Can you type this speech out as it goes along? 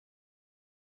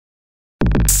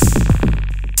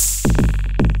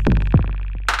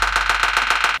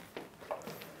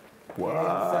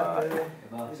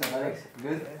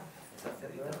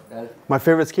My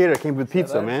favorite skater came with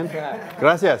pizza, man.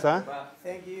 Gracias, huh?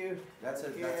 Thank you.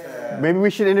 Maybe we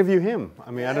should interview him.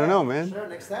 I mean, I don't know, man. Sure,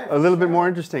 next time. A little bit more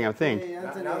interesting, I think. Hey,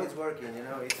 Antony. Now it's working, you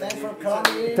know. Thanks for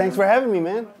coming. Thanks for having me,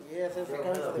 man. Yeah, thanks for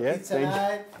coming for the Yeah, pizza thank you.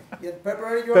 night. Yeah,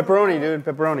 pepperoni. Pepperoni, dude,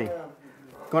 pepperoni.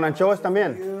 Con anchoas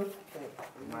también.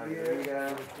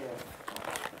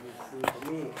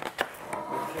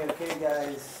 Okay,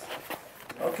 guys.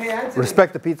 Okay, Antony.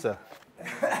 Respect the pizza.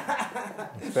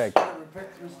 Respect.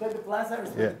 Respect the plaza,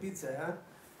 respect the pizza, huh?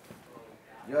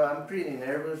 Yo, I'm pretty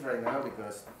nervous right now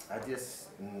because I just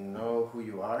know who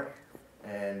you are,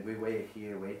 and we wait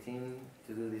here waiting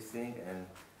to do this thing, and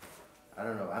I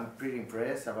don't know, I'm pretty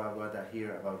impressed about what I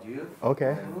hear about you.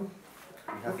 Okay.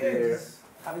 We have Okay, here, just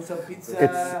having some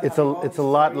pizza. It's a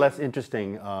lot less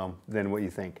interesting than what you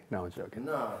think. No, I'm joking.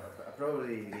 no,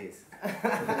 probably it is.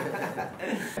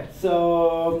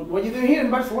 So, what are you doing here in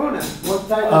Barcelona? What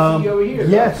time I see you over here?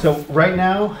 Yeah, so right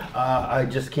now I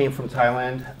just came from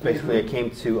Thailand. Basically, I came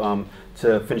to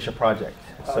finish a project.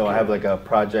 So I have like a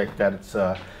project that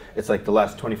it's like the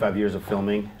last 25 years of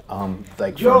filming.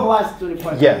 Like Your last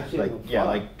 25 years. Yeah,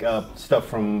 like stuff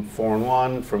from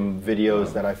 4-in-1, from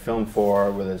videos that I filmed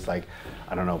for, whether it's like,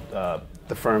 I don't know,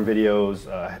 the firm videos,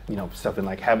 you know, stuff in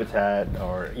like Habitat,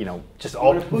 or you know, just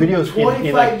all videos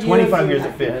in like 25 years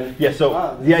of film. Yeah,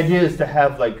 so the idea is to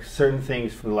have like certain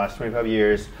things from the last 25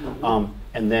 years,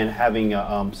 and then having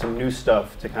some new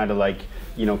stuff to kind of like,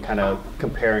 you know, kind of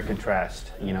compare and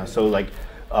contrast. You know, so like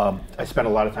I spent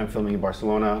a lot of time filming in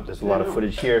Barcelona. There's a lot of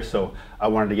footage here, so I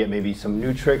wanted to get maybe some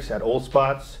new tricks at old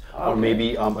spots, or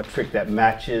maybe a trick that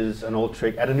matches an old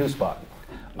trick at a new spot.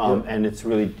 And it's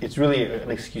really an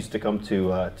excuse to come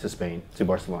to Spain, to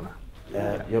Barcelona.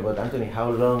 Yeah, but Antony, how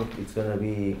long it's gonna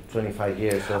be 25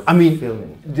 years of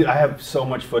filming? Dude, I have so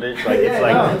much footage. Like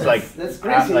that's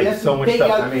crazy. Like so much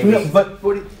stuff. I mean,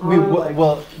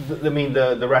 I mean,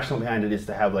 the rationale behind it is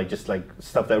to have like just like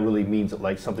stuff that really means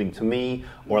like something to me,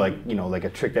 or like, you know, like a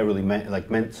trick that really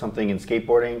meant something in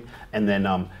skateboarding, and then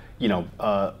you know,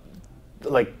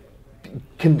 like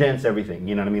condense everything,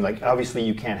 you know what I mean? Like obviously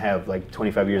you can't have like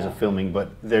 25 years of filming,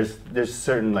 but there's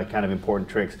certain like kind of important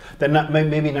tricks that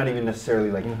maybe not even necessarily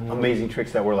like amazing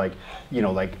tricks that were like, you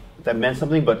know, like that meant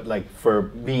something, but like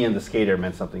for me and the skater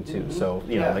meant something too. So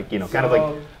you know, like, you know, kind of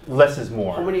like less is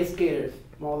more. How many skaters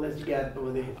more or less you got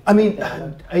over there? I mean,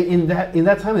 in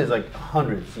that time there's like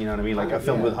hundreds, you know what I mean? Like I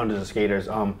filmed with hundreds of skaters.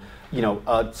 You know,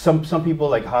 some people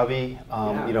like Javi,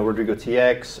 you know, Rodrigo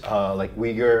TX, like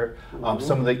Uyghur,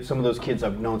 some of those kids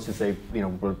I've known since they, you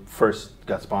know, first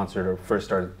got sponsored or first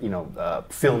started, you know,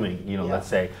 filming, you know, let's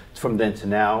say from then to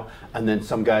now. And then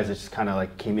some guys that just kind of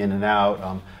like came in and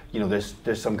out. You know,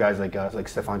 there's some guys like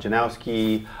Stefan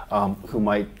Janowski, who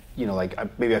might, you know,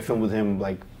 like maybe I filmed with him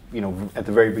like, you know, at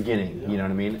the very beginning, you know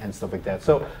what I mean, and stuff like that.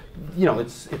 So, you know,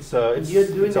 it's You're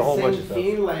doing a whole bunch of the stuff.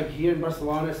 same thing like here in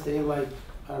Barcelona, staying like,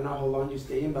 I don't know how long you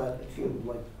stay in, but I feel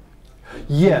like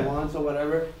months or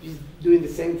whatever. Just doing the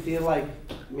same thing like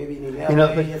maybe in LA, you know,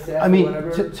 SF, I mean, or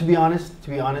whatever. to be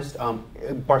honest,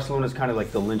 Barcelona is kind of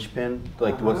like the linchpin,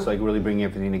 like what's like really bringing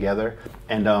everything together.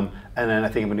 And then I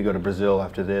think I'm going to go to Brazil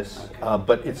after this.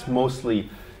 But it's mostly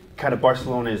kind of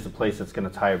Barcelona is the place that's going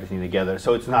to tie everything together.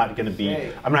 So it's not going to be.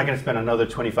 I'm not going to spend another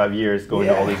 25 years going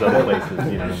to all these other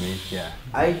places. You know what I mean? Yeah.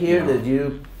 I hear that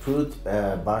you put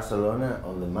Barcelona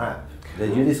on the map.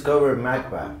 That you discovered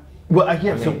Macba.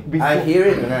 Well, so before, I hear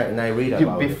it and I read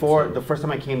about it. Before the first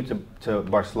time I came to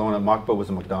Barcelona, Macba was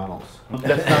a McDonald's.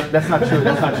 That's not true.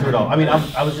 That's not true at all. I mean,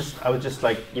 I was just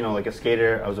like, you know, like a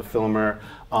skater. I was a filmer.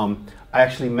 I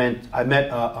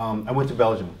went to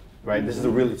Belgium. Right. This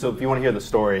is so if you want to hear the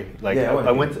story, like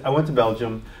I went to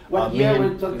Belgium. What year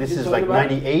this is like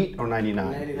 98 or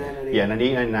 99. 99. Yeah,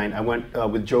 98, 99. I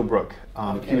went with Joe Brook.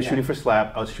 He was shooting for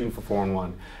Slap. I was shooting for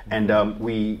 4-in-1, and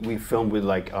we filmed with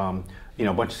like you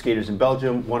know, a bunch of skaters in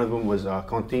Belgium. One of them was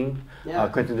Quentin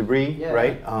Debris,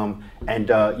 right? And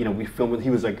you know, we filmed with. He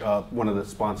was like one of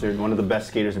the best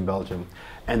skaters in Belgium.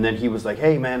 And then he was like,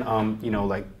 "Hey man, you know,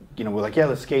 like." You know, we're like, yeah,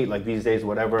 let's skate like these days,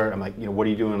 whatever. I'm like, you know, what are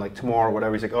you doing like tomorrow,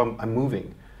 whatever? He's like, oh, I'm moving.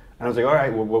 And I was like, all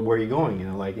right, well, where are you going? You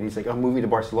know, like, and he's like, I'm moving to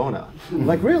Barcelona. I'm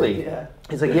like, really?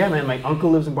 He's like, yeah, man, my uncle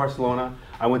lives in Barcelona.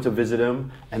 I went to visit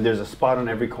him, and there's a spot on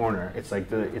every corner. It's like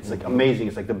like amazing.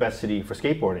 It's like the best city for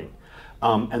skateboarding.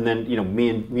 And then, you know, me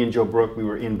and Joe Brook, we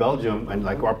were in Belgium, and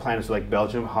like our plan was like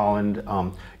Belgium, Holland,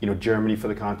 you know, Germany for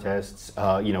the contests,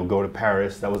 you know, go to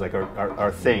Paris. That was like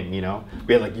our thing, you know.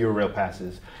 We had like Eurail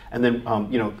passes. And then,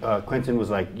 you know, Quentin was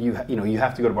like, you know, you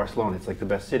have to go to Barcelona. It's like the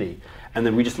best city. And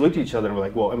then we just looked at each other and we're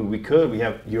like, well, I mean, we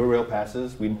have Eurail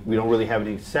passes. We don't really have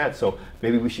anything set, so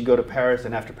maybe we should go to Paris.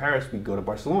 And after Paris, we go to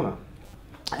Barcelona.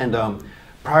 And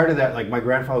prior to that, like my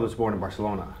grandfather was born in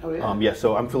Barcelona. Oh, yeah. Yeah,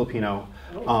 so I'm Filipino,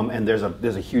 and there's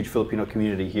a huge Filipino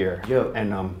community here. Yo,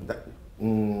 and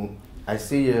I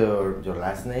see your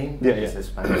last name. Yeah, It's a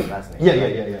Spanish last name. yeah,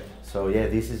 right? yeah. So yeah,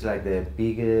 this is like the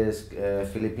biggest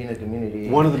Filipino community.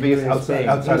 One of the biggest in outside Spain.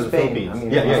 of the Spain. Philippines. I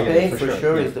mean, Yeah, Spain for for sure.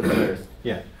 sure Yeah. is the first.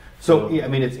 Yeah. So yeah, I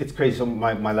mean it's crazy. So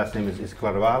my last name is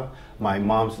Claravall. My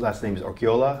mom's last name is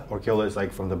Orquiola. Orquiola is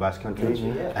like from the Basque Country,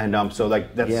 and so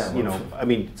like that's I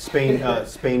mean Spain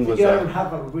Spain was you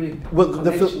have a really the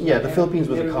connection, Philippines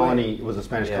was a everywhere. colony, was a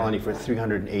Spanish colony for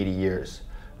 380 years,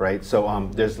 right? So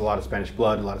there's a lot of Spanish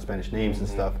blood, a lot of Spanish names and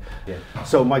stuff. Yeah.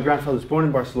 So my grandfather was born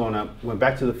in Barcelona, went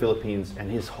back to the Philippines, and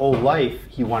his whole life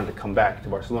he wanted to come back to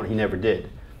Barcelona. He never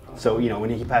did. So when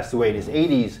he passed away in his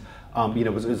 80s.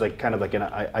 It was like kind of like an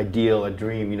ideal, a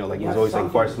dream, like it was always like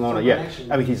Barcelona. Yeah,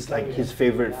 I mean, he's like his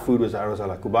favorite food was arroz a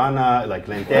la cubana, like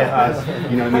lentejas.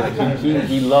 You know what I mean? Like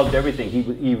he loved everything.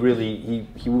 He really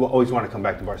always wanted to come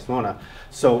back to Barcelona.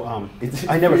 So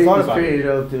I never thought about it. It's pretty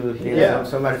dope to hear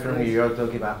somebody from New York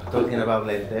talking about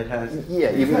lentejas.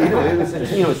 Yeah, it was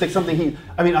it's like something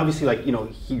I mean, obviously, like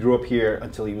he grew up here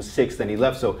until he was 6, then he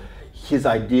left. So. His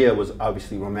idea was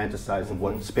obviously romanticized of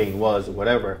what Spain was or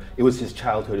whatever. It was his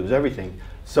childhood. It was everything.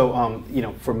 So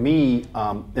for me,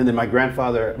 and then my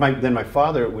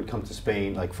father would come to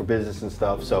Spain like for business and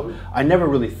stuff. So I never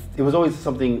really. It was always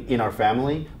something in our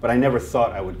family, but I never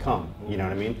thought I would come. You know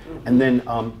what I mean? And then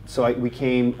we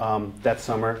came that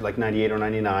summer, like '98 or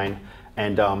 '99.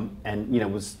 And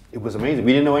it was amazing.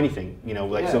 We didn't know anything,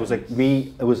 so it was like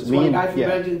me. It was me and guy from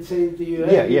Belgium saying to you,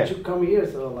 "Hey, you should come here."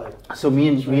 So like. So me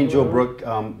and Joe Brook,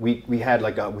 we had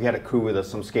a crew with us,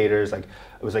 some skaters. Like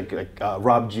it was like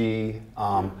Rob G.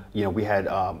 We had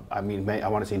I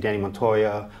want to say Danny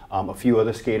Montoya, a few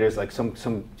other skaters, like some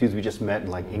dudes we just met in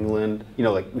like England.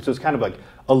 So it was kind of like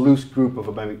a loose group of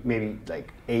about maybe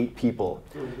like 8 people,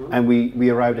 and we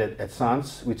arrived at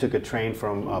Sens. We took a train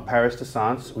from Paris to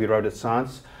Sens. We arrived at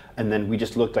Sens, and then we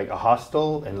just looked like a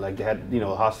hostel, and like they had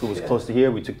a hostel was close to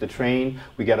here. We took the train.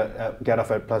 We got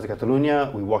off at Plaza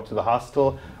Catalunya. We walked to the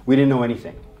hostel. We didn't know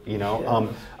anything.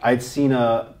 I'd seen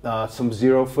some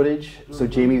Zero footage. So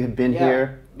Jamie had been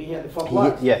here.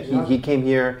 He came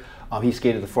here. He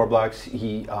skated the 4 blocks.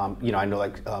 He, I know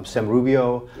like Sam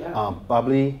Rubio,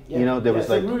 Babli. There was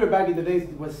like Sam Rubio back in the days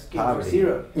was skating for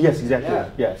Zero. Yes,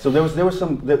 exactly. Yeah. So there was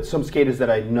some skaters that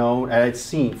I'd known and I'd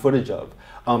seen footage of.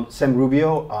 Sam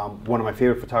Rubio, one of my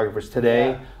favorite photographers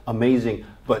today. Amazing,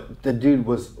 but the dude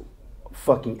was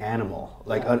fucking animal,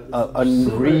 like a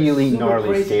really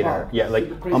gnarly skater. Yeah, like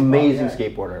amazing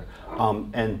skateboarder.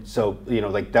 And so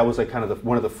like that was like kind of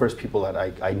one of the first people that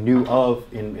I knew of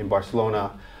in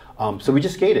Barcelona. So we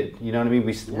just skated, you know what I mean?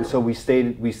 We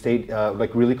stayed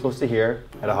like really close to here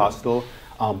at a hostel.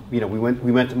 We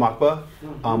went to Macba.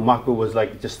 Macba was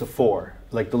like just the 4.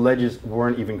 Like the ledges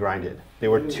weren't even grinded. They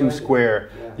were too square.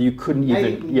 You couldn't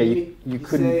even. You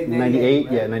couldn't.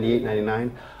 98. Right? 98,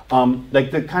 99.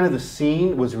 Like the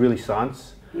scene was really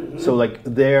Sens. So like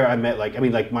there I met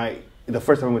the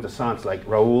first time I went to Sens, like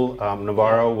Raul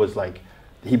Navarro was like,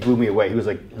 he blew me away. He was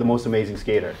like the most amazing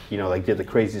skater. Like did the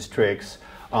craziest tricks.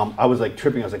 I was like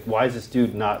tripping. I was like, why is this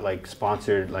dude not like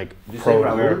sponsored like Pro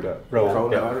America?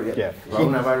 Raul Navarro, yeah. Raul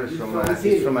Navarro is from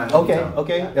my hometown.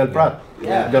 Okay, El Prat.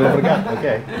 Yeah. Del Obregat.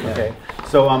 Okay.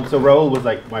 So Raul was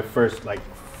like my first like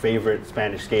favorite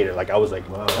Spanish skater. Like I was like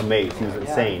amazed. He was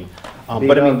insane.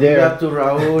 But I mean, big up to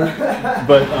Raul.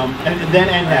 But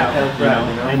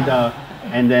and now,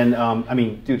 and then I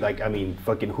mean, dude, like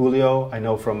fucking Julio. I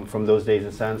know from those days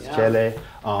in Sens, Chele,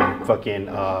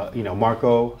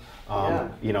 Marco.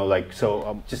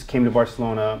 Just came to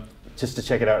Barcelona just to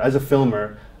check it out as a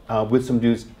filmer with some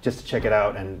dudes just to check it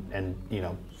out, and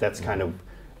that's kind of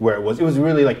where it was. It was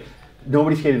really like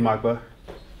nobody skated Macba,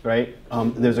 right?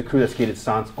 There's a crew that skated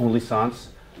Sens, only Sens.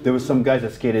 There was some guys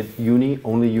that skated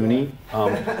only uni.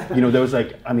 There was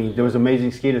there was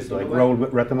amazing skaters like Raul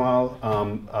Retamal.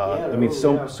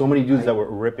 So many dudes that were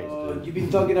ripping. You've been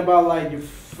talking about like your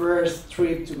first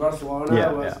trip to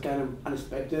Barcelona was kind of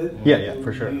unexpected. Yeah,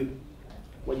 for sure.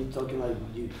 When you're talking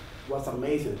was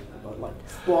amazing about like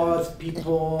spots,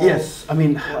 people. Yes, I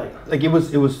mean, like it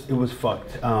was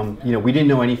fucked. We didn't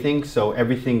know anything, so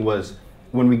everything was.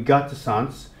 When we got to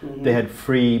Sens, they had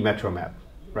free Metro map.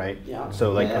 Right. Yeah.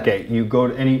 So okay, you go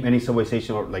to any subway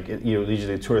station or like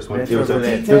usually a tourist one. It was a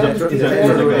metro.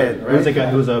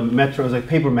 It was like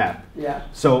paper map. Yeah.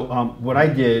 So what I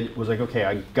did was like, okay,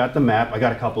 I got the map. I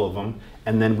got a couple of them,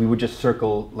 and then we would just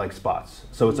circle like spots.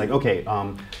 So it's like, okay,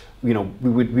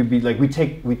 we'd be like, we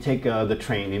take the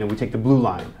train, we take the blue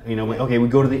line, okay, we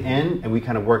go to the end and we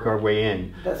kind of work our way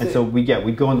in.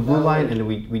 We'd go on the blue line and then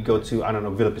we'd go to, I don't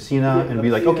know, Villa Piscina and be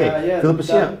like, okay, Villa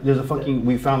Piscina, there's a fucking,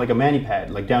 we found like a mani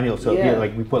pad, like downhill, so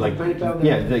like we put like,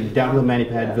 the downhill mani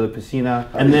pad, Villa Piscina,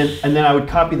 and then I would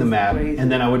copy the map,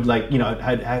 and then I would like,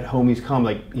 I had homies come,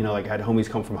 like, I had homies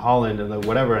come from Holland and like,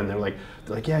 whatever, and they're like,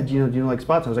 yeah, do you know like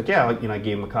spots? I was like, yeah, I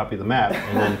gave them a copy of the map,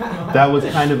 and then that was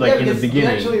kind of like in the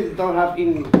beginning. You actually don't have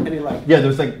any like. Yeah,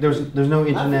 there's no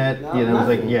internet. It was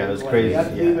like, it was crazy. You have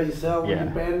to do it yourself.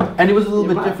 And it was a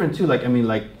little bit different too. Like, I mean,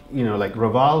 like, like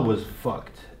Raval was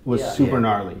fucked. Was super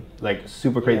gnarly, like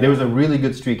super crazy. There was a really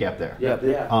good street gap there.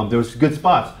 There was good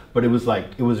spots, but it was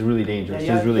really dangerous.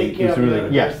 It was really, you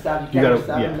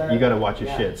gotta watch your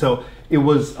shit. So it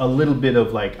was a little bit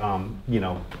of like,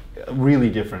 really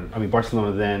different. I mean,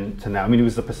 Barcelona then to now. I mean, it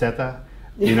was the peseta.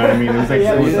 You know what I mean? It was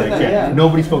like,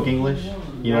 nobody spoke English.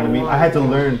 You know what I mean? I had to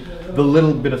learn the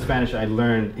little bit of Spanish I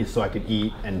learned is so I could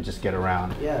eat and just get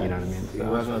around. You know what I mean? There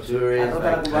was no tourists.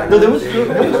 No, there was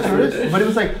tourists, but it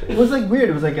was like weird.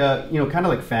 It was like kind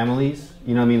of like families.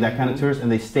 You know what I mean? That kind of tourists,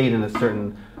 and they stayed in a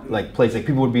certain like place. Like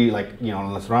people would be like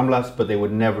on Las Ramblas, but they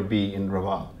would never be in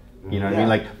Raval. You know what I mean?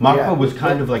 Like Macba was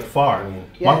kind of like far.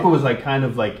 Macba was like kind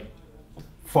of like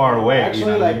far away.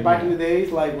 Actually, like back in the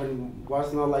days, like when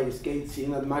was not like a skate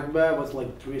scene at Macba, was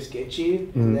like pretty sketchy.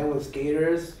 And then when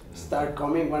skaters start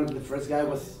coming, when the first guy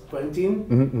was 20,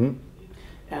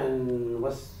 and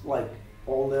was like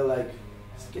all the like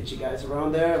sketchy guys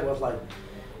around there was like,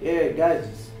 yeah, guys,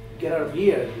 just get out of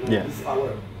here. This is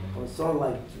our son,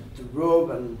 like to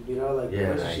rope and like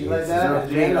shit like that.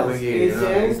 And then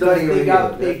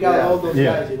they got all those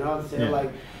guys, say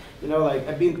like. Like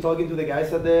I've been talking to the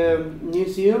guys at the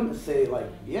museum, say like,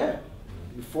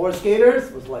 before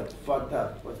skaters was like fucked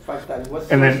up,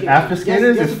 and then after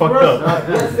skaters it's fucked up. I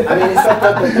mean, it's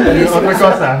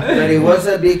fucked up, but it was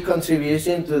a big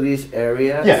contribution to this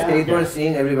area. Skateboard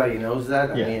scene, everybody knows that.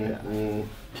 I mean,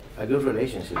 a good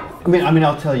relationship. I mean,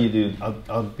 I'll tell you, dude.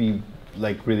 I'll be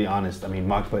like really honest. I mean,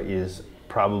 Macba is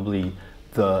probably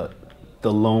the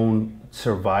lone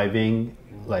surviving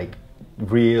like.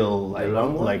 Real like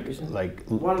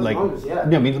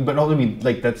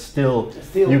like that's still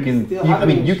you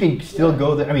can still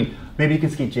go there. I mean, maybe you can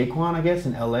skate Jaquan, I guess,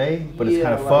 in LA, but it's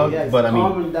kind of fucked. But I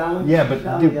mean,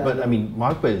 but I mean,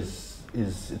 Macba is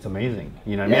it's amazing.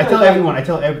 You know what I mean? I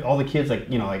tell all the kids, like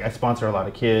like I sponsor a lot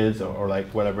of kids or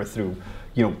like whatever through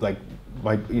like.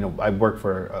 I work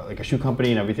for like a shoe company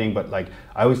and everything, but like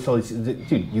I always tell these,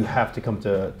 dude, you have to come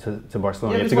to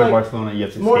Barcelona. You have to go to Barcelona. You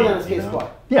have to skate. More than a skate spot.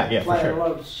 Yeah, it's for like sure. A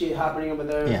lot of shit happening over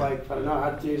there. It's like I don't know,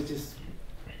 artists just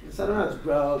I don't know,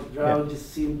 it's ground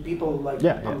just seeing people like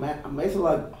amazing,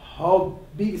 like how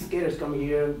big skaters come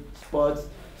here, spots.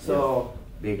 So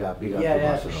big up.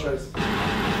 Yeah, for sure.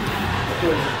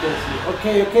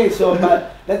 Okay. So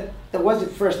but that was the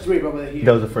first trip over here.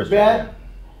 That was the first trip.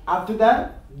 After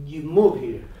that. You moved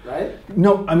here, right?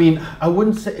 No, I mean, I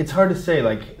wouldn't say, it's hard to say,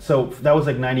 like, so that was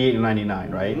like 98 and 99,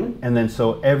 right? And then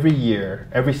so every year,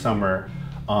 every summer,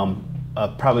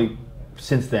 probably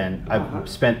since then, I've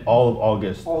spent all of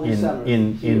August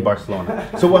in Barcelona.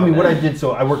 So I mean, what I did,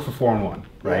 so I worked for 4-on-1,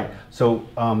 right? So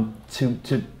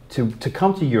to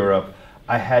come to Europe,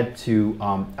 I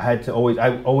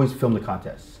always film the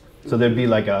contests. So there'd be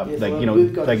like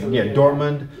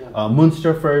Dortmund,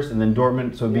 Munster first, and then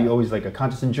Dortmund. So it'd be always like a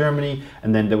contest in Germany,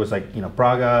 and then there was like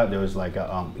Praga. There was like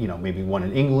a maybe one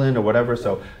in England or whatever.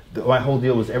 So my whole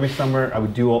deal was every summer I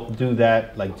would do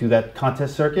that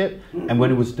contest circuit, and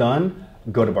when it was done,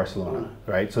 go to Barcelona,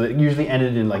 right? So it usually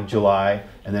ended in like July,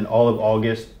 and then all of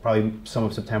August, probably some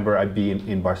of September, I'd be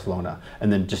in Barcelona,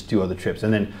 and then just do other trips,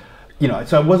 and then.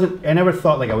 So I never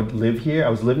thought like I would live here. I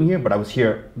was living here, but I was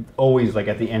here always like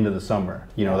at the end of the summer.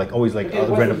 Like always like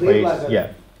rent a place.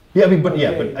 I mean, but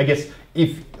I guess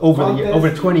if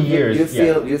over 20 years,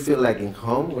 you feel like in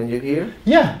home when you're here.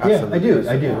 I do.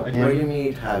 Where you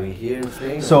meet Javi here in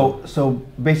Spain? So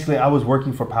basically, I was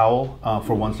working for Powell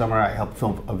for one summer. I helped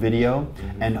film a video,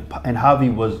 and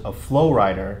Javi was a flow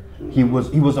rider. He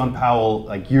was on Powell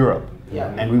like Europe.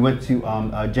 And we went to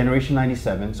Generation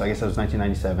 97, so I guess that was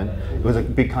 1997. It was a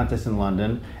big contest in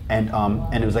London, and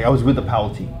it was like I was with the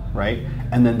Powell team, right?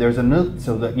 And then there's another,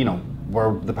 so that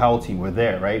we're the Powell team, we're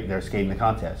there, right? They're skating the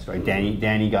contest, right?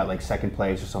 Danny got like second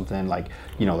place or something, like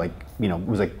it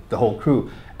was like the whole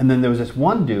crew. And then there was this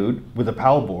one dude with a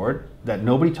Powell board that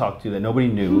nobody talked to, that nobody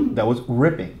knew, that was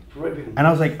ripping. And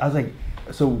I was like,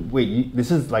 so wait,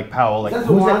 this is like Powell. Like, that's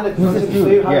the one that who's this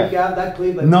dude? how you got that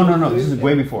clip. Like, No. This is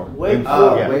way before. Way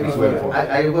before. Yeah, way this is way before.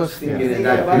 I was thinking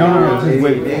that. No. This is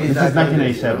way. Maybe This is that's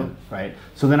 1987, right?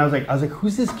 So then I was like,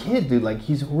 who's this kid, dude? Like,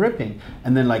 he's ripping.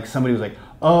 And then like somebody was like,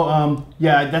 oh,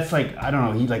 yeah, that's like, I don't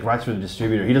know. He like writes for the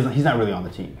distributor. He's not really on the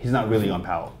team. He's not really on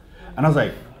Powell. And I was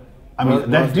like, I mean,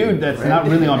 that dude that's not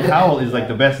really on Powell is like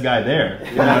the best guy there.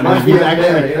 You know what I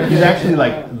mean? He's actually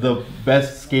like the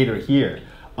best skater here.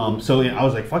 So I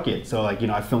was like, fuck it. So like,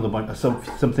 I filmed a bunch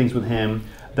some things with him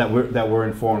that were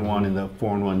in 4-in-1 in the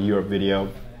 4-in-1 Europe video,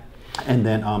 and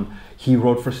then he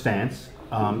wrote for Stance.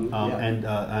 And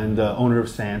the owner of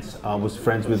Stance was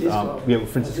friends with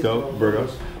Francisco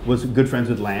Burgos, was good friends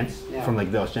with Lance from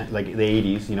like the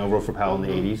 80s. Wrote for Powell in the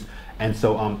 80s, and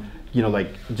so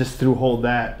like just through all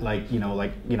that, I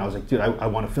was like, dude, I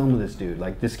want to film with this dude.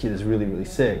 Like, this kid is really, really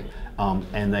sick.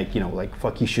 And like,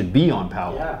 fuck, he should be on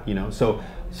Powell.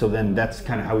 So then that's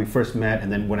kind of how we first met. And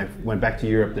then when I went back to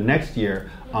Europe the next year,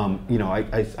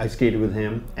 I skated with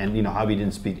him, and Javi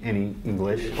didn't speak any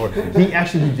English, or he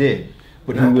actually did.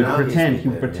 But he would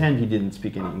pretend he didn't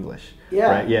speak any English.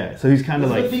 Yeah. Right. Yeah. So he's kind of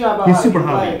like, he's super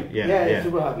hobby. Yeah.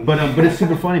 Super hobby. But it's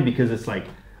super funny because it's like,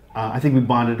 I think we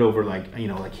bonded over like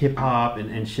hip hop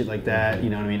and shit like that. You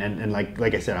know what I mean? And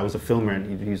like I said, I was a filmer,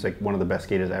 and he was like one of the best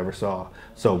skaters I ever saw.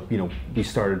 So we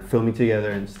started filming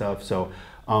together and stuff. So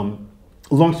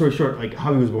long story short, like,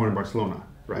 Javi was born in Barcelona,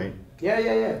 right?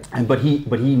 Yeah. And but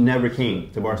he never came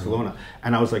to Barcelona,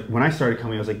 and I was like, when I started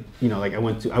coming, I was like,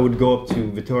 I would go up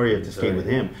to Vitoria to skate with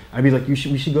him. I'd be like, we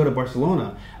should go to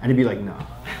Barcelona, and he'd be like, no,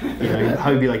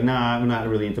 I'd be like, nah, I'm not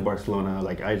really into Barcelona.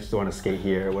 Like, I just want to skate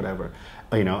here or whatever,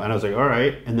 And I was like, all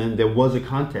right. And then there was a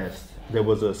contest. There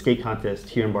was a skate contest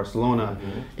here in Barcelona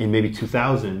in maybe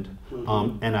 2000.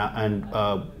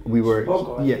 We were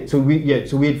So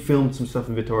we had filmed some stuff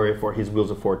in Vitoria for his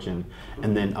Wheels of Fortune,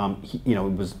 and then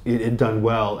it had done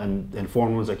well, and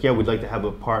Foreign was like, yeah, we'd like to have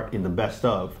a part in the best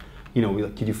of.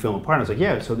 Could you film a part? And I was like,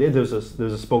 yeah. So there's a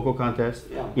Spoko contest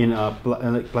in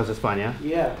Plaza España.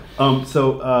 Yeah.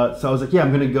 So I was like, yeah,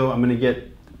 I'm gonna get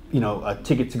a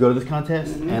ticket to go to this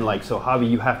contest, and like, so Javi,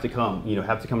 you have to come.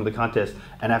 Have to come to the contest,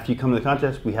 and after you come to the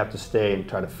contest, we have to stay and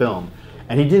try to film.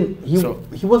 And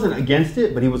he wasn't against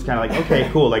it, but he was kind of like, okay,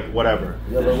 cool, like, whatever.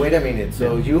 Yeah, but wait a minute.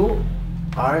 So you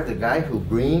are the guy who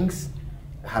brings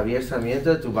Javier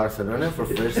Sarmiento to Barcelona for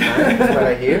first time? That's what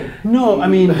I hear. No, I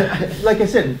mean, like I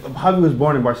said, Javi was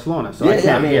born in Barcelona, so it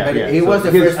was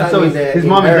the first time. So his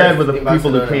mom and dad were the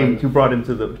people who brought him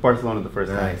to Barcelona the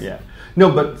first time. Yeah. No,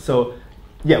 but so.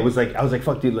 Yeah, it was like, I was like,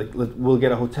 fuck, dude, like, we'll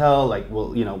get a hotel, like,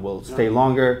 we'll stay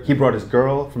longer. He brought his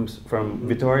girl from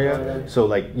Vitoria, so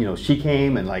like, she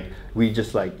came, and like, we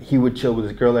just like, he would chill with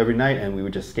his girl every night, and we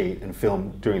would just skate and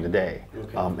film during the day.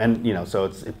 And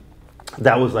so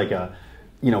that was like a,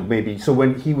 maybe, so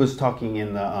when he was talking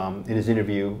in his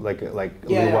interview, like a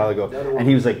little while ago, and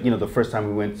he was like, the first time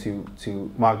we went to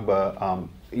Macba,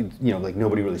 like,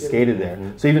 nobody really skated there.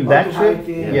 So even that trip,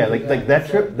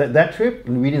 that trip,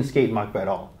 we didn't skate in Macba at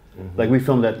all. Like, we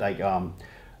filmed at like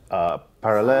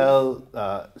Parallel,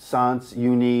 Sans,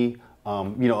 Uni,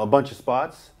 a bunch of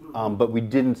spots, but we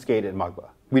didn't skate at Macba.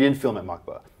 We didn't film at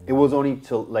Macba. It was only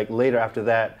till like later after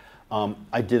that. I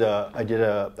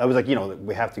was like,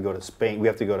 we have to go to Spain. We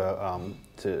have to go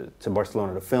to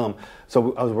Barcelona to film.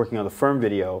 So I was working on the Firm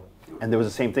video. And there was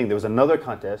the same thing. There was another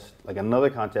contest, and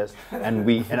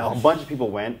a bunch of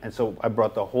people went, and so I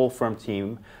brought the whole Firm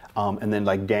team, and then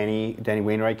like Danny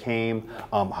Wainwright came,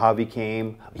 Javi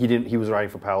came. He was riding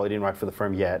for Powell. He didn't ride for the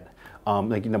Firm yet. A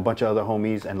bunch of other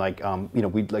homies, and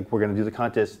we're gonna do the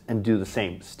contest and do the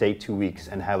same. Stay 2 weeks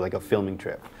and have like a filming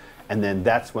trip, and then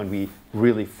that's when we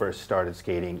really first started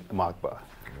skating Macba.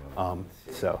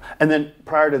 And then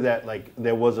prior to that, like,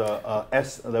 there was a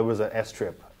S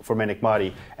trip for Manic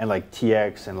Marty, and like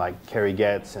TX and like Kerry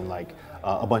Getz and like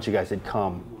a bunch of guys had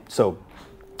come. So,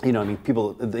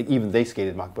 people, they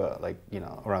skated Macba, like,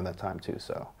 around that time too.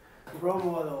 So.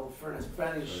 Promo for a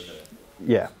Spanish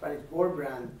board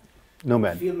brand.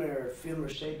 Nomad. Filmer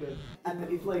shaper, and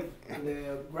it's like, and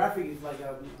the graphic is like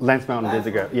a. Lance Mountain did the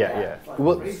graphic. Yeah.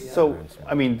 Well, crazy, so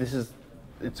I mean,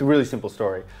 it's a really simple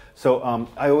story. So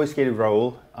I always skated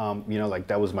Raul, like,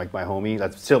 that was my homie.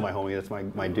 That's still my homie. That's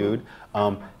my dude.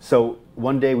 So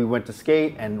one day we went to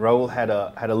skate, and Raul had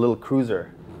a little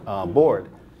cruiser board.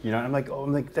 I'm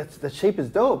like, that shape is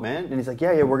dope, man. And he's like,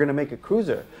 yeah, we're gonna make a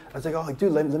cruiser. I was like, oh,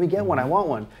 dude, let me get one. I want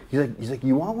one. He's like,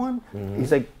 you want one?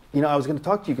 He's like, I was gonna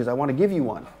talk to you because I want to give you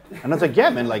one. And I was like, yeah,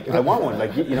 man, like, I want one.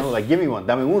 Like, like, give me one.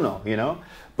 Dame uno,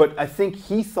 But I think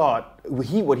he thought what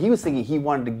he was thinking, he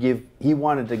wanted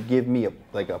to give me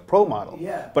a pro model.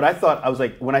 Yeah. But I thought, I was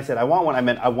like, when I said I want one, I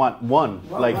meant I want one.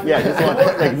 Just one,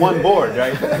 like one board,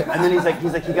 right? And then he's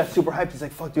like he got super hyped. He's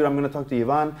like, fuck, dude, I'm gonna talk to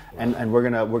Ivan and we're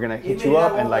gonna hit you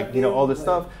up and like all this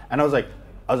stuff. And I was like,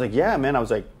 yeah, man. I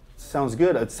was like, sounds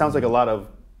good. It sounds like a lot of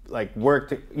like work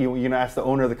to ask the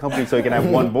owner of the company so he can have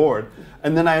one board.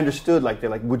 And then I understood, like,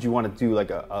 they're like, would you want to do like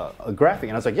a graphic?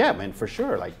 And I was like, yeah, man, for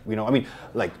sure. Like, I mean,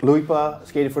 like Luipa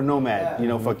skated for Nomad,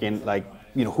 fucking like,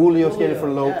 Julio skated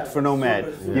for Nomad.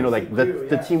 Like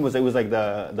the team was like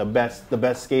the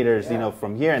best skaters,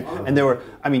 from here. And there were,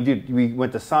 I mean, dude, we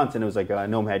went to Sans and it was like a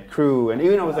Nomad crew, and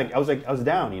I was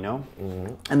down,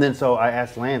 And then so I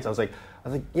asked Lance, I was like,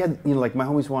 yeah, like my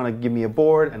homies want to give me a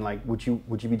board, and like, would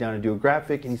you be down to do a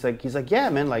graphic? And he's like,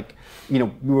 yeah, man, like, we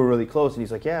were really close, and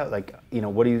he's like, yeah, like,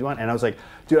 what do you want? And I was like,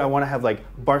 dude, I want to have like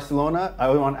Barcelona. I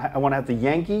want to have the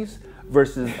Yankees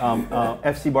versus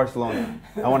FC Barcelona.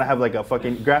 I want to have like a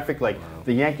fucking graphic, like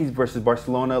the Yankees versus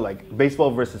Barcelona, like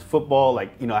baseball versus football. Like,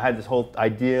 I had this whole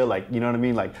idea, like, you know what I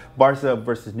mean, like Barca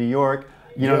versus New York.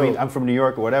 You know what I mean? I'm from New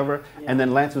York or whatever. And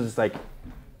then Lance was just like,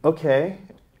 okay.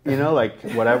 Like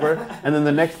whatever. And then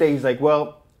the next day he's like,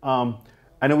 well,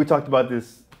 I know we talked about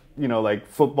this, like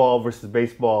football versus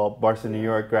baseball, Barca, New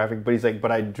York graphic, but he's like,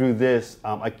 but I drew this,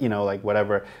 like, like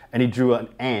whatever. And he drew an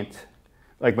ant,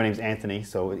 like my name's Antony,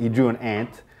 so he drew an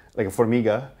ant, like a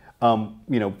formiga,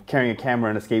 carrying a camera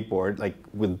and a skateboard, like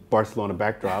with Barcelona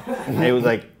backdrop. And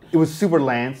it was super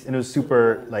Lance, and it was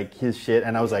super like his shit.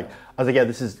 And I was like, yeah,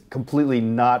 this is completely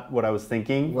not what I was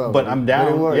thinking, but I'm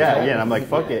down. Yeah. And I'm like,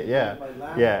 fuck it, yeah.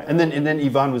 And then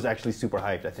Ivan was actually super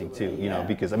hyped, I think too,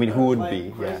 because I mean, who wouldn't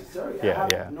be?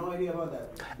 Yeah. No idea about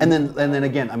that. And then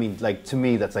again, I mean, like to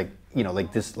me, that's like,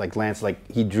 like this, like Lance, like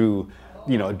he drew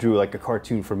like a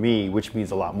cartoon for me, which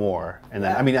means a lot more. And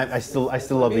then, I mean, I still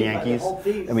love the Yankees.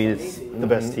 I mean, it's the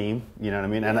best team, you know what I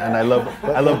mean? And I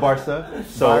love Barca.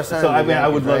 So I mean, I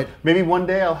would love, maybe one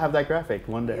day I'll have that graphic,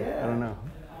 one day. I don't know.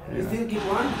 You still keep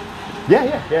one?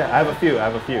 Yeah. I have a few.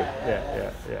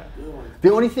 Yeah. The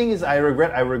only thing is I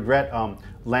regret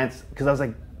Lance, because I was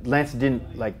like, Lance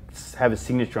didn't like have his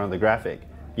signature on the graphic.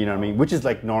 You know what I mean? Which is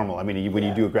like normal. I mean, when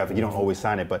you do a graphic, you don't always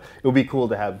sign it, but it would be cool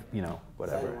to have,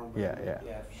 whatever. Yeah,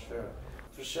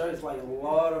 for sure. It's like a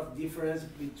lot of difference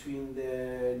between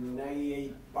the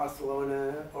 98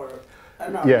 Barcelona, or I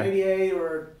don't know, 98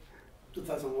 or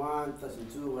 2001,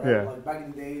 2002, whatever, like back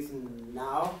in the days, and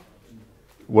now.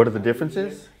 What are the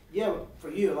differences? Yeah, for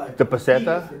you, like the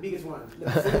peseta, the biggest one.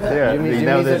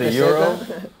 Now there's a euro.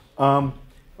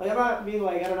 Like I mean,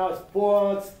 like I don't know,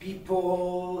 sports,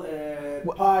 people,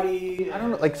 party. I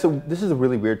don't know. Like, so this is a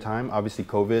really weird time. Obviously,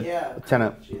 COVID. Yeah.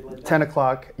 10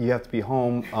 o'clock. You have to be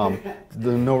home.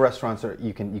 No restaurants are.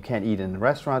 You can't eat in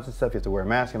restaurants and stuff. You have to wear a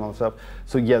mask and all that stuff.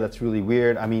 So yeah, that's really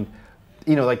weird. I mean,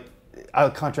 like I'll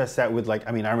contrast that with like.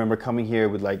 I mean, I remember coming here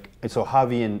with like. So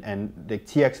Javi and the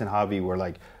TX and Javi were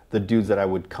like the dudes that I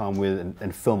would come with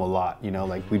and film a lot.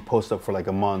 Like we'd post up for like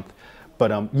a month. But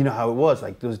you know how it was.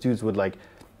 Like those dudes would like.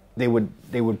 They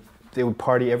would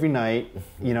party every night,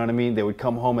 you know what I mean? They would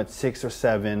come home at 6 or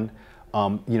 7.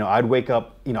 I'd wake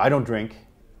up, I don't drink,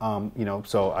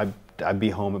 so I'd be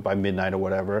home by midnight or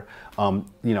whatever.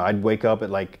 I'd wake up at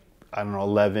like, I don't know,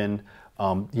 11,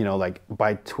 like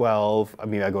by 12, I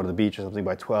mean, I go to the beach or something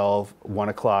by 12, 1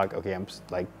 o'clock, okay, I'm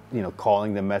like,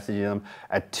 calling them, messaging them.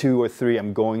 At 2 or 3,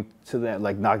 I'm going to them,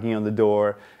 like knocking on the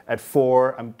door. At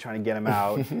 4, I'm trying to get them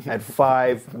out. At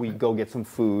 5, we go get some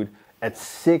food. At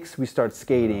 6, we start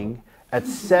skating. At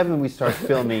 7, we start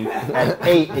filming. At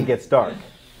 8, it gets dark.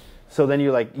 So then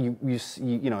you're like, it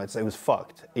was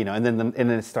fucked, and then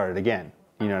it started again.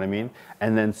 You know what I mean?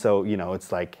 And then so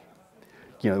it's like,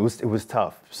 it was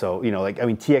tough. So like I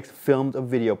mean, TX filmed a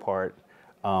video part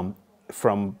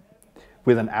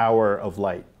with an hour of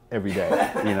light every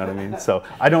day. You know what I mean? So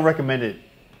I don't recommend it.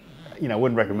 I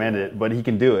wouldn't recommend it, but he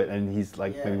can do it, and he's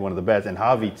like maybe one of the best. And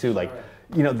Javi too, like.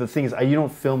 The thing is, you don't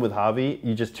film with Javi.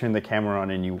 You just turn the camera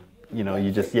on and you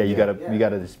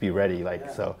gotta just be ready. Like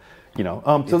so,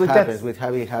 So it happens with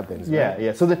Javi. It happens. Yeah,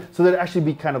 right? So there'd actually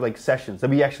be kind of like sessions.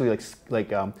 There'd be actually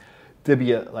there'd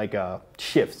be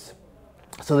shifts.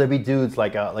 So there'd be dudes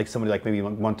like somebody like maybe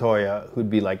Montoya who'd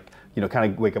be like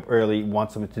kind of wake up early,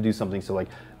 want someone to do something. So like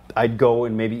I'd go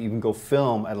and maybe even go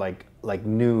film at like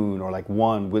noon or like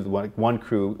 1 with one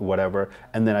crew, whatever,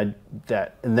 and then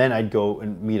I'd go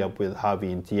and meet up with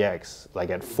Javi and TX like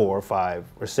at 4 or 5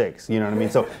 or 6. You know what I mean?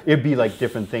 So it'd be like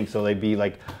different things. So they'd be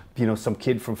like, some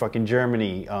kid from fucking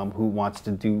Germany who wants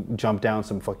to jump down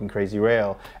some fucking crazy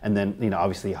rail, and then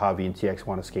obviously Javi and TX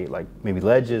want to skate like maybe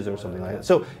ledges or something like that.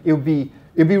 So it would be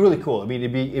It'd be really cool. I mean,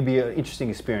 it'd be an interesting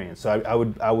experience. So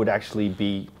I would actually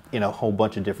be in a whole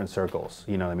bunch of different circles.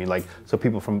 You know what I mean? Like, so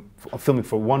people from filming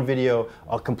for one video,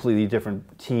 a completely different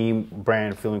team,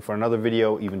 brand filming for another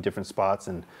video, even different spots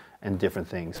and different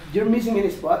things. You're missing any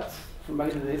spots from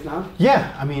back in the days now?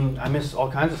 Yeah, I mean, I miss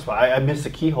all kinds of spots. I miss the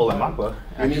keyhole at Macba,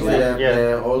 actually.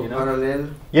 The old parallel?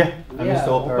 Yeah, I miss the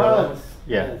old parallel.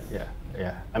 Yeah, yes.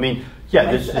 yeah. I mean,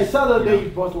 yeah. I saw that day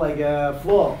you post like a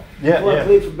floor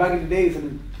clips from back in the days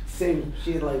and same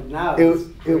shit like now. It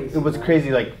was crazy.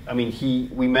 Like, I mean,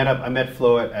 we met up. I met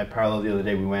Flo at Parallel the other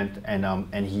day. We went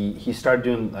and he started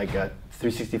doing like a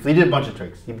 360. He did a bunch of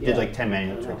tricks. He did like 10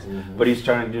 manual tricks, but he's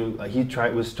starting to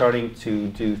do. Was starting to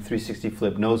do 360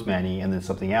 flip nose manny and then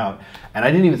something out. And I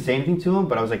didn't even say anything to him,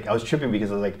 but I was tripping because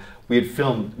I was like, we've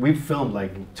filmed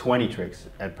like 20 tricks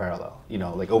at Parallel, you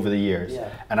know, like over the years.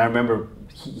 Yeah. And I remember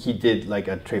he did like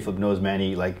a tray flip nose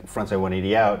manny, like frontside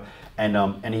 180 out.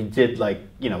 And he did like,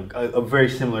 you know, a very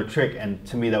similar trick, and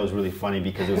to me that was really funny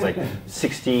because it was like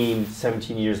 16,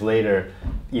 17 years later,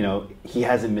 you know, he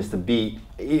hasn't missed a beat.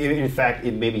 In fact,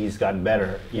 maybe he's gotten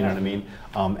better, you know what I mean?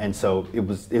 And so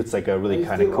it's like a really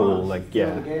kind of cool, like,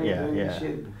 yeah.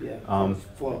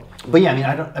 But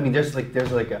yeah, I mean, there's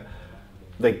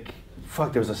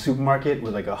a supermarket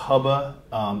with like a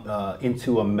hubba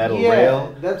into a metal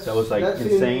rail that was like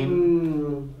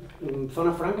insane.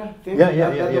 Zona Franca thing? Yeah.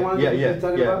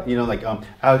 You know, like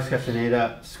Alex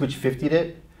Castaneda switch 50'd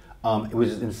it. It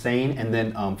was insane, and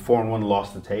then 4-1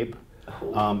 lost the tape.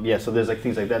 Yeah, so there's like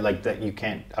things like that you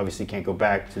obviously can't go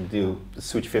back to do the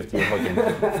switch 50 or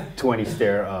fucking 20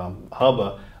 stair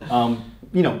hubba.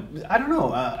 You know, I don't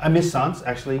know. I miss Sans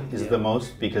actually the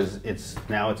most because it's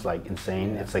like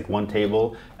insane. It's like one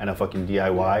table and a fucking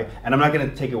DIY, and I'm not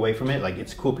gonna take away from it. Like,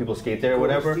 it's cool people skate there or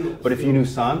whatever. But if you knew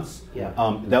Sans,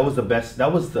 that was the best.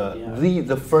 That was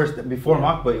the first before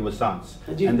Macba. It was Sans,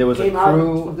 and there was a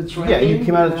crew. You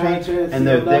came out of the train, and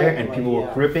they're there, and people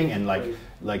were gripping and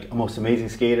like most amazing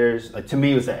skaters. Like, to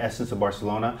me, it was the essence of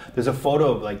Barcelona. There's a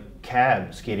photo of like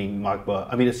Cab skating Macba.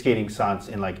 I mean, skating Sans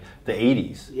in like the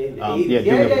 80s. Doing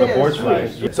a board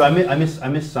slide. So I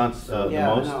miss Sans the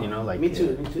most. You know, like me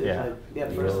too. Yeah,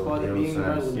 first spot being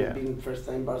there, being first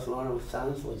time in Barcelona with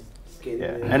Sans, like skating.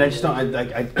 Yeah, and I just don't.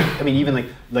 I mean, even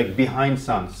like behind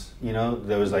Sans, you know,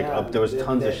 there was like there was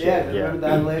tons of shit. Yeah,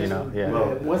 you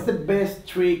know, what's the best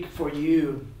trick for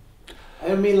you? I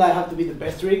don't mean like have to be the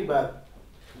best trick, but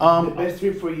the best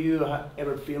trip for you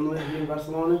ever filmed here in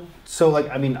Barcelona? So like,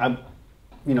 I mean,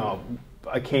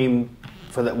 I came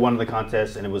for one of the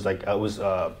contests, and it was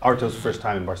Arto's first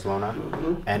time in Barcelona,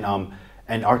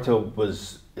 and Arto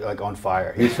was like on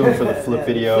fire. He was filming for the flip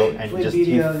video, and he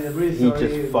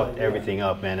just fucked everything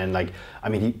up, man. And like, I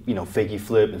mean, he, you know, fakie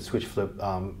flip and switch flip,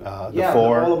 the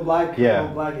four, all black, you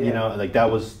know, like that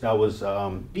was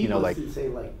you know, like. Say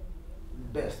like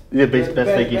best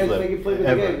fakie flip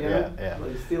ever. Yeah.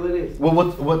 Like, still it is.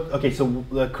 Well, okay, so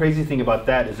the crazy thing about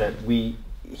that is that we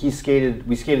skated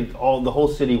the whole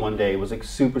city one day. It was like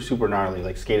super gnarly.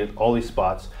 Like, skated all these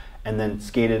spots, and then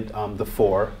skated the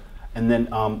four, and then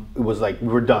it was like we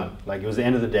were done. Like, it was the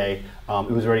end of the day.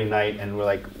 It was already night, and we're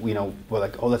like,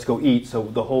 oh, let's go eat. So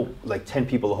the whole 10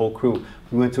 people, the whole crew,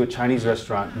 we went to a Chinese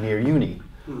restaurant near Uni.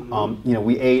 You know,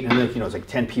 we ate, and then, you know, it's like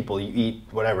 10 people. You eat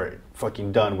whatever.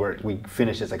 Fucking done. We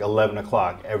finish. It's like 11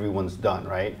 o'clock. Everyone's done,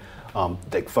 right?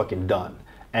 Like fucking done.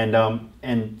 And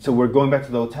so we're going back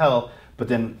to the hotel. But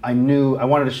then I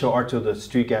wanted to show Arto the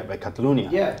street gap at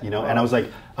Catalunya. Yeah. You know, and I was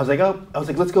like,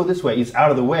 let's go this way. It's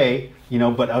out of the way, you know.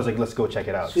 But I was like, let's go check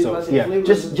it out. So yeah,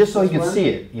 just so he could see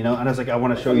it, you know. And I was like, I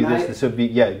want to show you this. This would be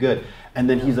good. And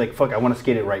then he's like, fuck, I want to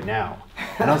skate it right now.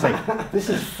 And I was like, this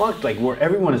is fucked. Like, where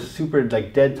everyone is super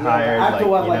like dead tired. After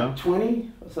like, what, like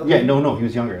 20? Yeah, no, he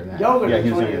was younger than that. He was 20,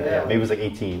 younger. Yeah, maybe he was like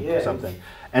 18 or something.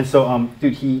 And so,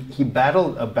 dude, he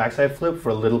battled a backside flip for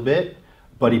a little bit,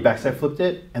 but he backside flipped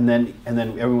it, and then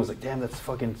everyone was like, damn, that's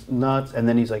fucking nuts. And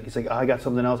then he's like, oh, I got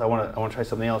something else. I want to try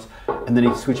something else. And then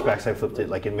he switched backside flipped it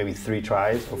like in maybe 3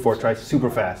 tries or 4 tries, super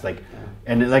fast. Like,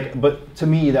 and like, but to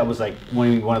me that was like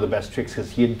one of the best tricks because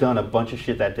he had done a bunch of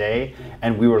shit that day,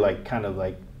 and we were like kind of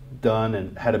like done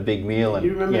and had a big meal. And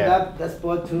you remember that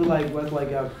spot too? Like was like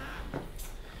a.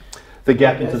 The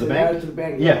gap into the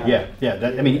bank? Yeah. That,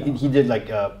 Yeah. I mean, he did like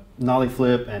nollie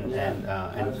flip and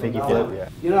fakie flip. Yeah.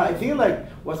 You know, I think like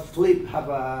was Flip have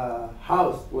a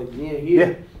house like near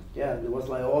here. Yeah, there was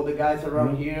like all the guys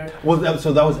around here. Well,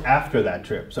 so that was after that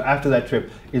trip. So after that trip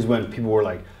is when people were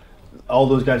like, all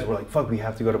those guys were like, fuck, we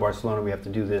have to go to Barcelona. We have to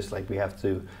do this. Like, we have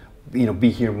to, you know, be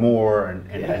here more and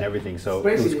everything. So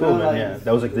it was cool, man. Like,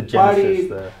 that was like the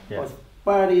genesis.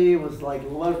 Party was like a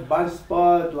lot of bunch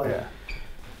spot. Like,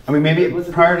 I mean, maybe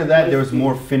prior to that, there was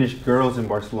more Finnish girls in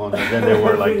Barcelona than there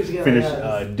were like Finnish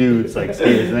dudes, like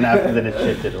skaters. And then after that, it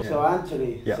shifted. So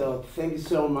Antony, so thank you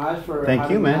so much for thank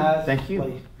you, man. Us, thank you.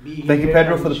 Like, thank you,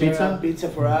 Pedro, for the pizza. Pizza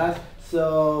for us.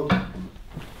 So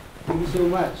thank you so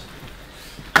much.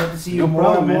 Hope to see you no more,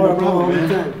 problem, man. more, No problem, more.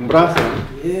 man. Un abrazo.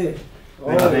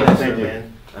 Yeah. Thank you,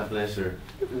 man. A pleasure.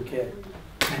 Okay.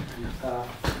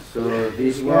 So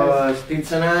this was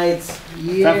Pizza Nights.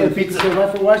 Yeah, thank you so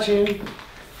much for watching.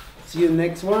 See you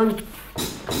next one.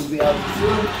 We'll be out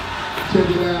soon. Check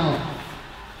it out.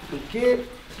 Okay.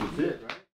 That's it, right?